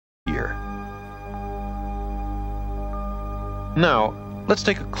Now, let's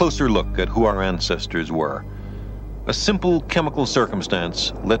take a closer look at who our ancestors were. A simple chemical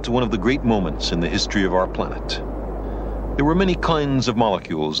circumstance led to one of the great moments in the history of our planet. There were many kinds of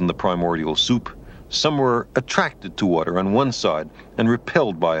molecules in the primordial soup. Some were attracted to water on one side and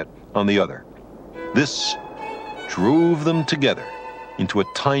repelled by it on the other. This drove them together into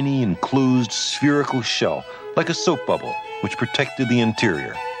a tiny enclosed spherical shell, like a soap bubble, which protected the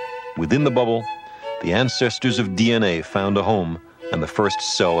interior. Within the bubble, the ancestors of DNA found a home, and the first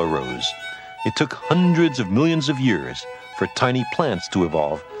cell arose. It took hundreds of millions of years for tiny plants to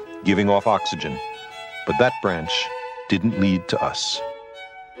evolve, giving off oxygen. But that branch didn't lead to us.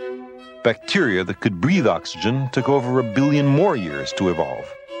 Bacteria that could breathe oxygen took over 1 billion more years to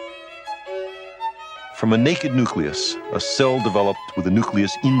evolve. From a naked nucleus, a cell developed with a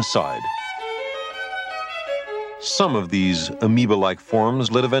nucleus inside. Some of these amoeba-like forms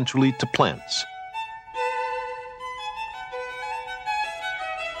led eventually to plants.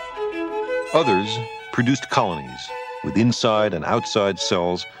 Others produced colonies, with inside and outside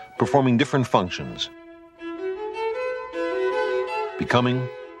cells performing different functions, becoming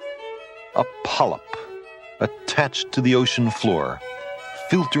a polyp attached to the ocean floor,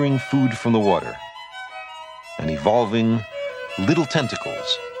 filtering food from the water, and evolving little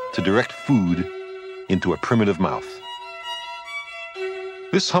tentacles to direct food into a primitive mouth.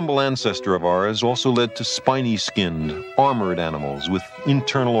 This humble ancestor of ours also led to spiny-skinned, armored animals with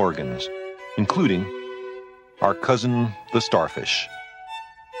internal organs, including our cousin, the starfish.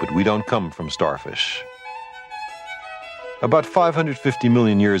 But we don't come from starfish. About 550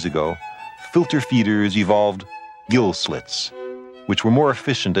 million years ago, filter feeders evolved gill slits, which were more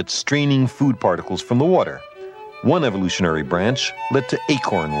efficient at straining food particles from the water. One evolutionary branch led to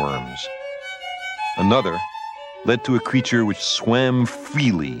acorn worms. Another led to a creature which swam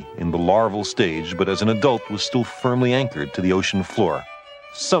freely in the larval stage, but as an adult was still firmly anchored to the ocean floor.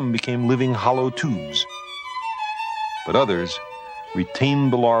 Some became living hollow tubes, but others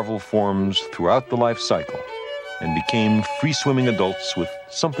retained the larval forms throughout the life cycle and became free-swimming adults with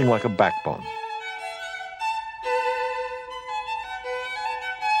something like a backbone.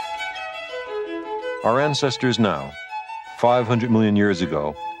 Our ancestors now, 500 million years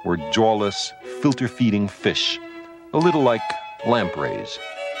ago, were jawless, filter-feeding fish, a little like lampreys.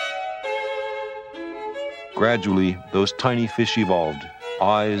 Gradually, those tiny fish evolved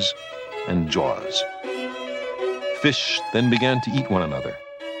eyes and jaws. Fish then began to eat one another.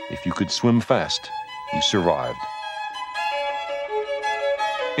 If you could swim fast, you survived.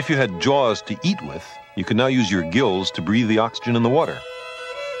 If you had jaws to eat with, you could now use your gills to breathe the oxygen in the water.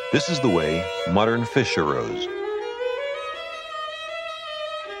 This is the way modern fish arose.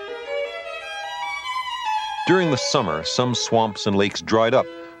 During the summer, some swamps and lakes dried up,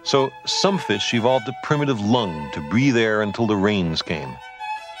 so some fish evolved a primitive lung to breathe air until the rains came.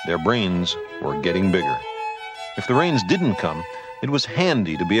 Their brains were getting bigger. If the rains didn't come, it was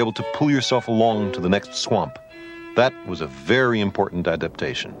handy to be able to pull yourself along to the next swamp. That was a very important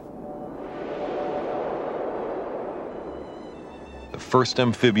adaptation. The first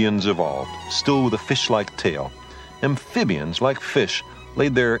amphibians evolved, still with a fish-like tail. Amphibians, like fish,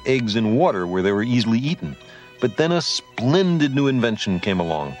 laid their eggs in water where they were easily eaten. But then a splendid new invention came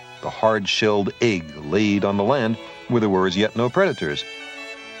along, the hard-shelled egg laid on the land where there were as yet no predators.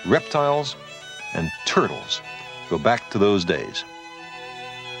 Reptiles and turtles go back to those days.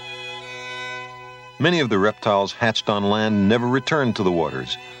 Many of the reptiles hatched on land never returned to the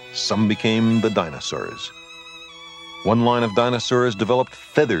waters. Some became the dinosaurs. One line of dinosaurs developed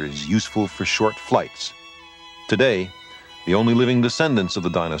feathers useful for short flights. Today, the only living descendants of the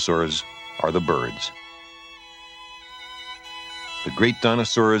dinosaurs are the birds. The great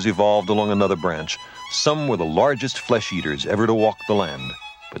dinosaurs evolved along another branch. Some were the largest flesh-eaters ever to walk the land,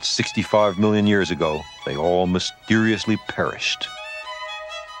 but 65 million years ago, they all mysteriously perished.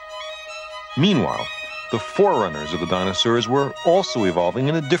 Meanwhile, the forerunners of the dinosaurs were also evolving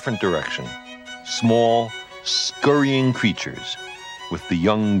in a different direction. Small, scurrying creatures, with the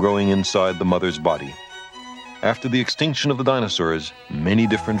young growing inside the mother's body. After the extinction of the dinosaurs, many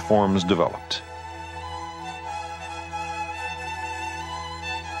different forms developed.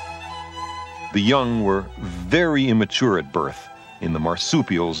 The young were very immature at birth. In the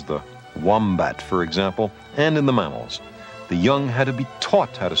marsupials, the wombat, for example, and in the mammals. The young had to be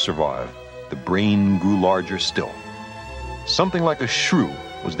taught how to survive. The brain grew larger still. Something like a shrew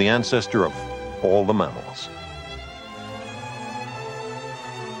was the ancestor of all the mammals.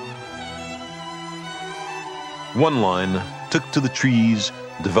 One line took to the trees,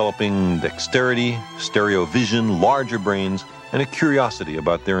 developing dexterity, stereovision, larger brains, and a curiosity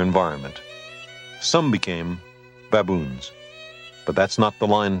about their environment. Some became baboons. but that's not the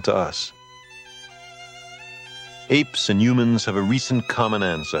line to us. Apes and humans have a recent common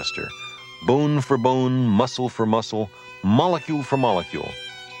ancestor. Bone for bone, muscle for muscle, molecule for molecule.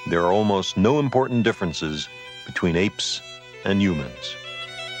 There are almost no important differences between apes and humans.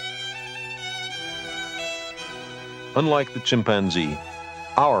 Unlike the chimpanzee,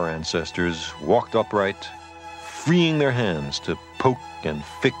 our ancestors walked upright, freeing their hands to poke and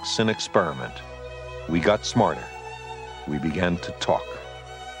fix and experiment. We got smarter. We began to talk.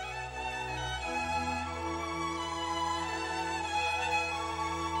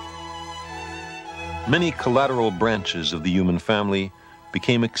 Many collateral branches of the human family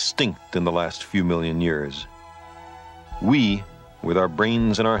became extinct in the last few million years. We, with our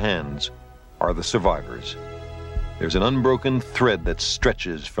brains in our hands, are the survivors. There's an unbroken thread that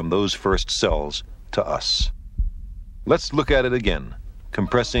stretches from those first cells to us. Let's look at it again,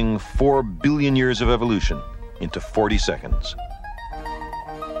 compressing 4 billion years of evolution into 40 seconds.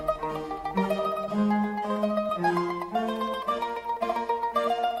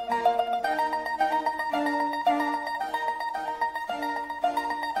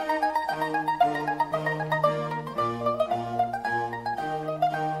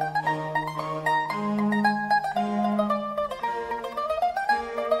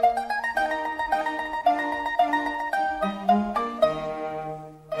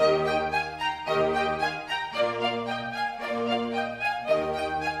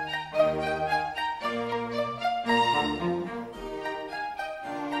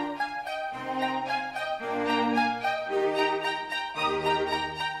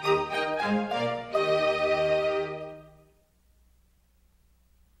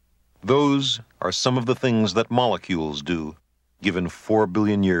 Those are some of the things that molecules do, given 4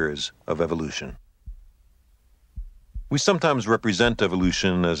 billion years of evolution. We sometimes represent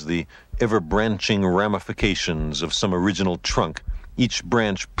evolution as the ever-branching ramifications of some original trunk, each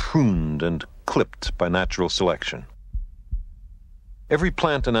branch pruned and clipped by natural selection. Every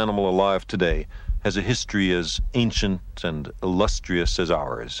plant and animal alive today has a history as ancient and illustrious as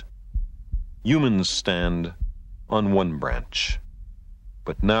ours. Humans stand on one branch.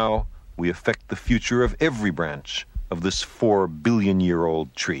 But now we affect the future of every branch of this 4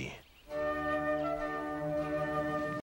 billion-year-old tree.